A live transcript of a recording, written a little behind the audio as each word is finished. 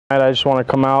I just want to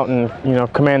come out and,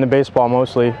 command the baseball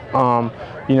mostly.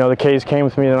 The K's came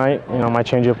with me tonight. My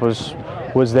changeup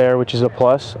was there, which is a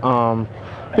plus.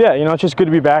 Yeah, it's just good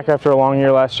to be back after a long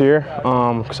year last year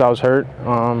because I was hurt.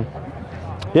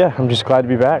 Yeah, I'm just glad to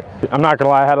be back. I'm not gonna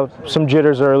lie, I had some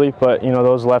jitters early, but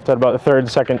those left at about the third,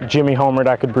 second. Jimmy homered,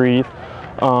 I could breathe.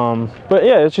 But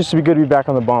yeah, it's just to be good to be back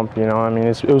on the bump. It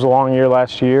was a long year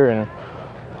last year, and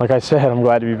like I said, I'm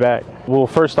glad to be back. Well,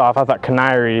 first off, I thought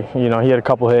Canary, he had a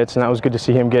couple hits, and that was good to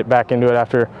see him get back into it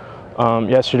after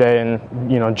yesterday,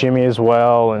 and Jimmy as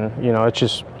well, and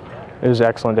it was an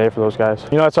excellent day for those guys.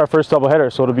 It's our first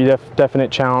doubleheader, so it'll be a definite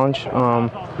challenge.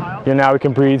 Now we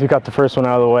can breathe. We got the first one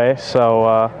out of the way,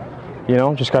 so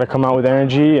just got to come out with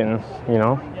energy and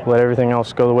let everything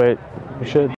else go the way it should.